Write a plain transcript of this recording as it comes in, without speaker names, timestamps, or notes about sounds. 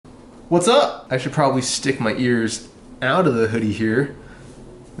What's up? I should probably stick my ears out of the hoodie here.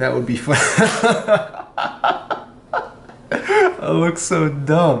 That would be fun. I look so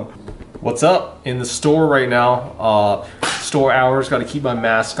dumb. What's up? In the store right now. Store hours, gotta keep my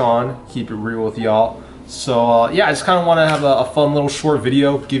mask on, keep it real with y'all. So yeah, I just kind of want to have a fun little short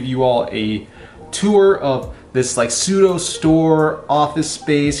video, give you all a tour of this like pseudo store, office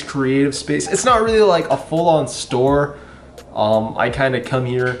space, creative space. It's not really like a full-on store. I kind of come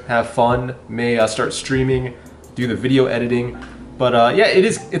here, have fun, may start streaming, do the video editing. But yeah,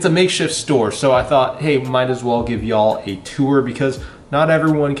 it's a makeshift store. So I thought, hey, might as well give y'all a tour because not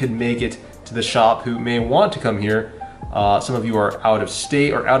everyone can make it to the shop who may want to come here. Some of you are out of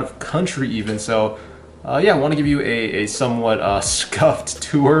state or out of country even. So yeah, I want to give you a somewhat scuffed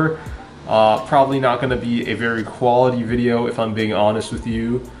tour. Probably not going to be a very quality video if I'm being honest with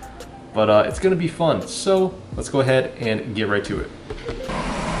you. But it's going to be fun. So let's go ahead and get right to it.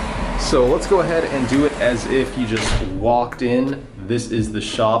 So let's go ahead and do it as if you just walked in. This is the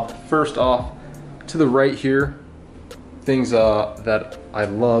shop. First off, to the right here, things that I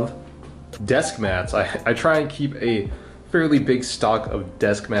love. Desk mats. I try and keep a fairly big stock of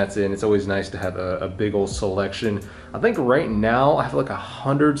desk mats in. It's always nice to have a big old selection. I think right now I have like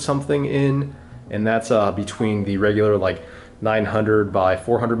 100 something in, and that's between the regular like 900 by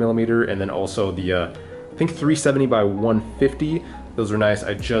 400 millimeter and then also the I think 370 by 150. Those are nice.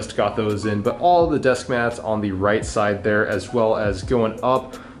 I just got those in, but all the desk mats on the right side there, as well as going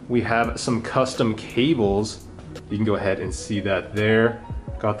up, we have some custom cables. You can go ahead and see that there.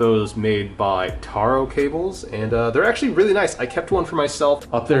 Got those made by Taro Cables, and they're actually really nice. I kept one for myself.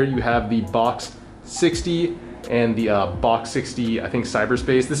 Up there you have the Box 60 and the Box 60, I think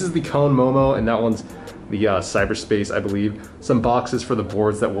Cyberspace. This is the Cone Momo, and that one's the Cyberspace, I believe. Some boxes for the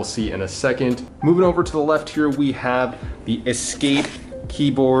boards that we'll see in a second. Moving over to the left here, we have the Escape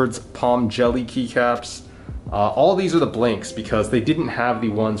keyboards, Palm Jelly keycaps. All these are the blanks because they didn't have the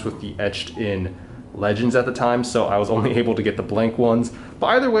ones with the etched in legends at the time, so I was only able to get the blank ones. But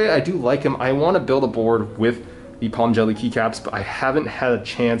either way, I do like them. I want to build a board with the Palm Jelly keycaps, but I haven't had a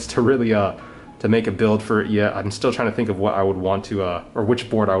chance to really to make a build for it yet. I'm still trying to think of what I would want to, or which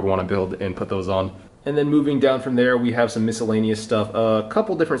board I would want to build and put those on. And then moving down from there, we have some miscellaneous stuff. A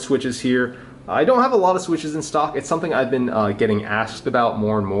couple different switches here. I don't have a lot of switches in stock. It's something I've been getting asked about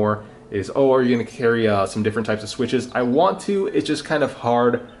more and more is, oh, are you going to carry some different types of switches? I want to. It's just kind of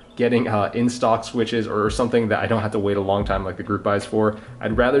hard getting in-stock switches or something that I don't have to wait a long time like the group buys for.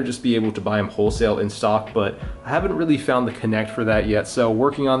 I'd rather just be able to buy them wholesale in stock, but I haven't really found the connect for that yet, so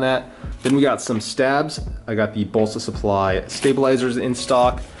working on that. Then we got some stabs. I got the Bolsa Supply stabilizers in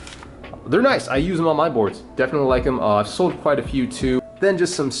stock. They're nice. I use them on my boards. Definitely like them. I've sold quite a few too. Then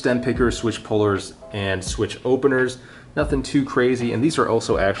just some stem pickers, switch pullers, and switch openers. Nothing too crazy, and these are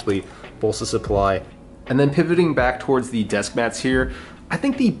also actually Bolsa Supply. And then pivoting back towards the desk mats here, I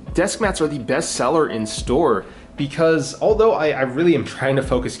think the desk mats are the best seller in store because although I really am trying to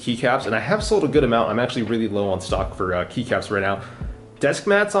focus keycaps, and I have sold a good amount, I'm actually really low on stock for keycaps right now. Desk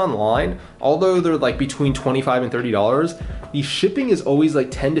mats online, although they're like between $25 and $30, the shipping is always like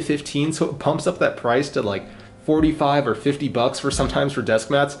 10 to 15, so it pumps up that price to like 45 or 50 bucks for sometimes for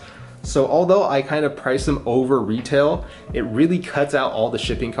desk mats. So although I kind of price them over retail, it really cuts out all the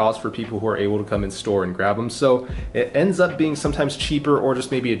shipping costs for people who are able to come in store and grab them. So it ends up being sometimes cheaper or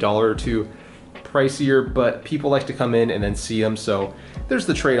just maybe $1 or $2 pricier, but people like to come in and then see them. So there's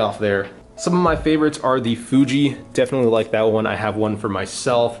the trade-off there. Some of my favorites are the Fuji, definitely like that one. I have one for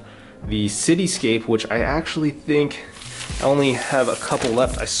myself. The Cityscape, which I actually think I only have a couple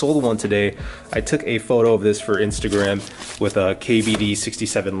left. I sold one today. I took a photo of this for Instagram with a KBD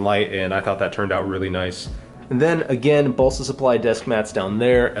 67 light, and I thought that turned out really nice. And then again, Bolsa Supply desk mats down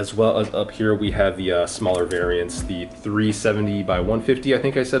there, as well as up here we have the smaller variants, the 370 by 150, I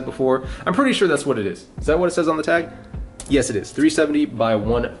think I said before. I'm pretty sure that's what it is. Is that what it says on the tag? Yes, it is. 370 by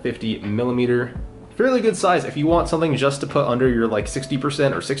 150 millimeter. Fairly good size. If you want something just to put under your like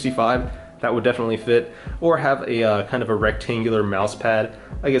 60% or 65, that would definitely fit. Or have a kind of a rectangular mouse pad,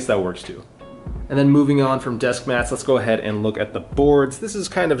 I guess that works too. And then moving on from desk mats, let's go ahead and look at the boards. This is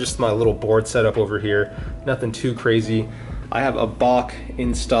kind of just my little board setup over here. Nothing too crazy. I have a Bach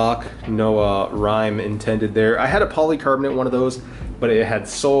in stock, no rhyme intended there. I had a polycarbonate one of those, but it had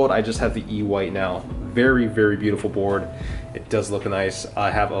sold. I just have the E-white now. Very, very beautiful board. It does look nice.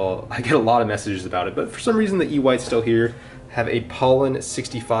 I get a lot of messages about it, but for some reason the E-white's still here. Have a Pollen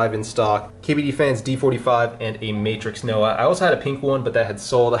 65 in stock, KBD Fans D45, and a Matrix Noah. I also had a pink one, but that had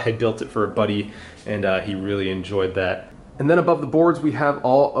sold. I had built it for a buddy, and he really enjoyed that. And then above the boards, we have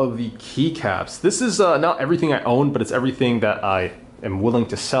all of the keycaps. This is not everything I own, but it's everything that I am willing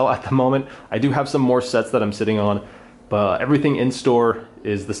to sell at the moment. I do have some more sets that I'm sitting on, but everything in store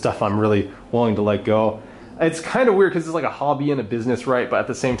is the stuff I'm really willing to let go. It's kind of weird because it's like a hobby and a business, right? But at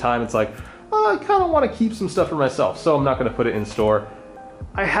the same time, it's like, oh, I kind of want to keep some stuff for myself, so I'm not going to put it in store.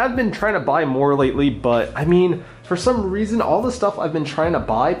 I have been trying to buy more lately, but I mean, for some reason, all the stuff I've been trying to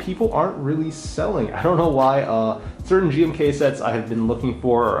buy, people aren't really selling. I don't know why. Certain GMK sets I have been looking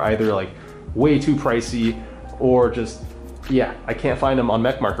for are either like way too pricey or just, yeah, I can't find them on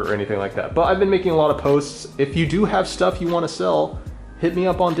Mech Market or anything like that. But I've been making a lot of posts. If you do have stuff you want to sell, hit me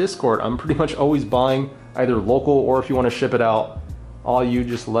up on Discord. I'm pretty much always buying either local or if you want to ship it out, all you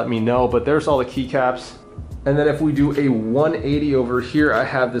just let me know. But there's all the keycaps. And then if we do a 180 over here, I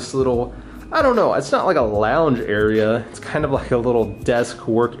have this little, I don't know, it's not like a lounge area. It's kind of like a little desk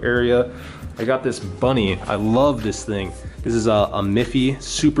work area. I got this bunny. I love this thing. This is a Miffy,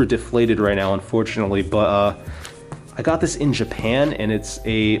 super deflated right now, unfortunately, but I got this in Japan, and it's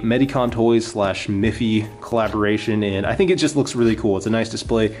a Medicon Toys / Miffy collaboration, and I think it just looks really cool. It's a nice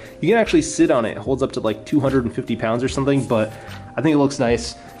display. You can actually sit on it. It holds up to like 250 pounds or something, but I think it looks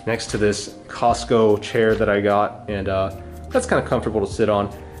nice next to this Costco chair that I got, and that's kind of comfortable to sit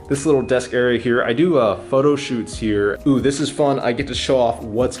on. This little desk area here, I do photo shoots here. Ooh, this is fun. I get to show off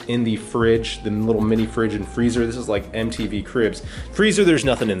what's in the fridge, the little mini fridge and freezer. This is like MTV Cribs. Freezer, there's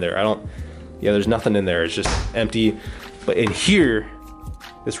nothing in there. Yeah, there's nothing in there. It's just empty. But in here,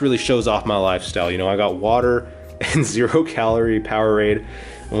 this really shows off my lifestyle. You know, I got water and 0-calorie Powerade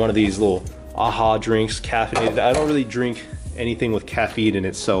and one of these little AHA drinks, caffeinated. I don't really drink anything with caffeine in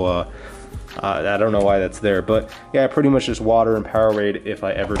it, so I don't know why that's there. But yeah, pretty much just water and Powerade if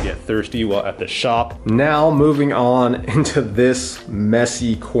I ever get thirsty while at the shop. Now moving on into this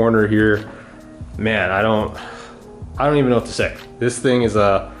messy corner here. Man, I don't even know what to say. This thing is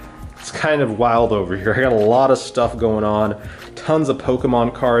it's kind of wild over here. I got a lot of stuff going on, tons of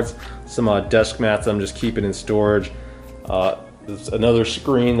Pokemon cards, some desk mats I'm just keeping in storage. There's another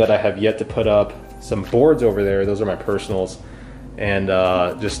screen that I have yet to put up, some boards over there, those are my personals, and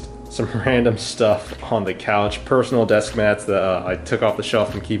just some random stuff on the couch, personal desk mats that I took off the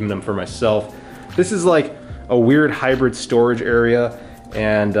shelf and keeping them for myself. This is like a weird hybrid storage area,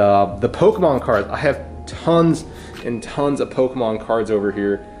 and the Pokemon cards, I have tons and tons of Pokemon cards over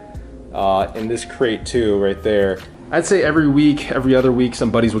here. In this crate too, right there. I'd say every week, every other week, some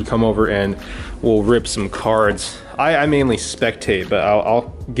buddies would come over and we'll rip some cards. I mainly spectate, but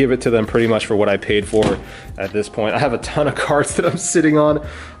I'll give it to them pretty much for what I paid for at this point. I have a ton of cards that I'm sitting on.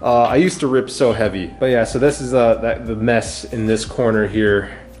 I used to rip so heavy. But yeah, so this is the mess in this corner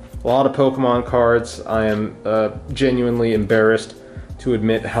here. A lot of Pokemon cards. I am genuinely embarrassed to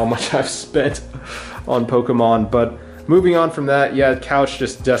admit how much I've spent on Pokemon, but moving on from that, yeah, couch,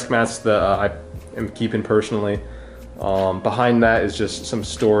 just desk mats that I am keeping personally. Behind that is just some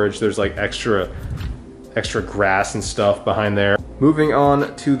storage. There's like extra grass and stuff behind there. Moving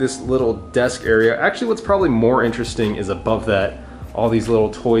on to this little desk area. Actually, what's probably more interesting is above that, all these little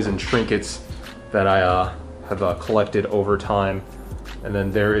toys and trinkets that I have collected over time. And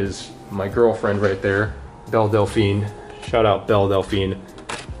then there is my girlfriend right there, Belle Delphine. Shout out Belle Delphine.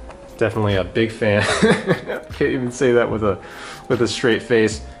 Definitely a big fan. Can't even say that with a straight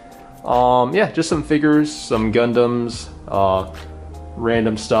face. Yeah, just some figures, some Gundams,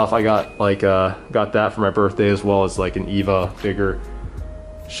 random stuff. I got got that for my birthday, as well as like an Eva figure.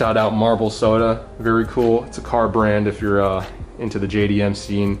 Shout out Marble Soda, very cool. It's a car brand if you're into the JDM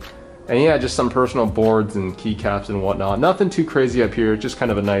scene. And yeah, just some personal boards and keycaps and whatnot. Nothing too crazy up here, just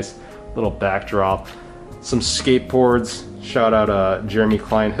kind of a nice little backdrop. Some skateboards. Shout out Jeremy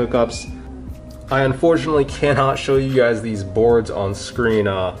Klein hookups. I unfortunately cannot show you guys these boards on screen.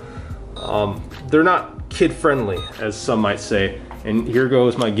 They're not kid friendly, as some might say. And here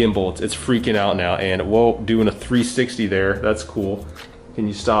goes my gimbal. It's freaking out now, and whoa, doing a 360 there. That's cool. Can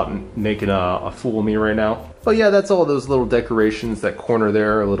you stop making a fool of me right now? But yeah, that's all those little decorations. That corner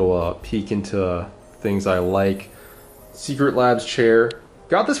there, a little peek into things I like. Secret Labs chair.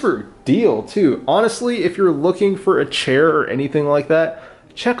 Got this for a deal too. Honestly, if you're looking for a chair or anything like that,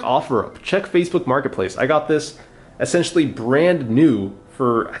 check OfferUp, check Facebook Marketplace. I got this essentially brand new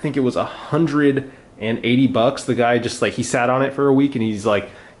for, I think it was $180. The guy just like, he sat on it for a week and he's like,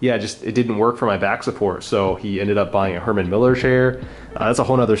 yeah, just it didn't work for my back support. So he ended up buying a Herman Miller chair. That's a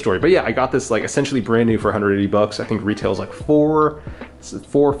whole nother story. But yeah, I got this like essentially brand new for $180. I think retails like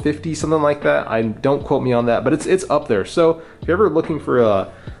 $450, something like that. I don't quote me on that, but it's up there. So if you're ever looking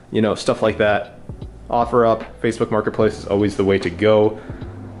for you know, stuff like that, OfferUp, Facebook Marketplace is always the way to go.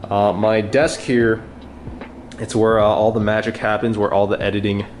 My desk here, it's where all the magic happens, where all the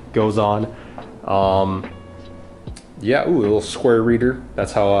editing goes on. Yeah, ooh, a little square reader.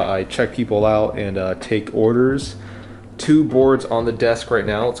 That's how I check people out and take orders. 2 boards on the desk right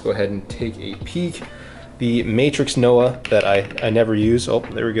now. Let's go ahead and take a peek. The Matrix Noah that I never use. Oh,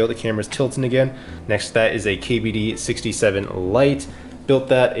 there we go, the camera's tilting again. Next to that is a KBD 67 Lite. Built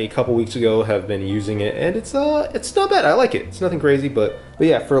that a couple weeks ago, have been using it, and it's not bad. I like it. It's nothing crazy, but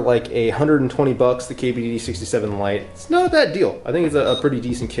yeah, for like $120, the KBD 67 Lite, it's not a bad deal. I think it's a pretty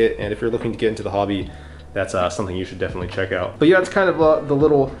decent kit, and if you're looking to get into the hobby, that's something you should definitely check out. But yeah, it's kind of the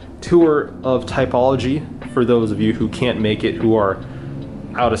little tour of Typeology for those of you who can't make it, who are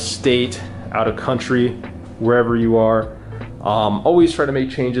out of state, out of country, wherever you are. Always try to make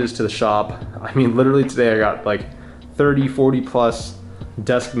changes to the shop. I mean, literally today I got like 30, 40 plus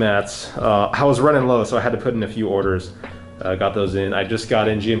desk mats. I was running low, so I had to put in a few orders. Got those in. I just got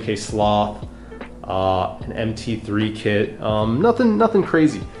in GMK Sloth, an MT3 kit. Nothing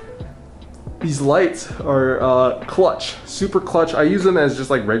crazy. These lights are clutch, super clutch. I use them as just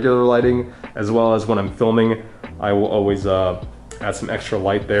like regular lighting, as well as when I'm filming. I will always add some extra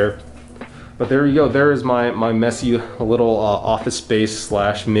light there. But there you go. There is my messy little office space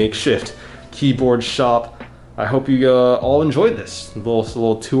slash makeshift keyboard shop. I hope you all enjoyed this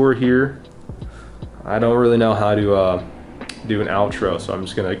little tour here. I don't really know how to do an outro, so I'm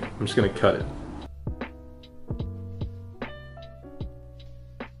just gonna cut it.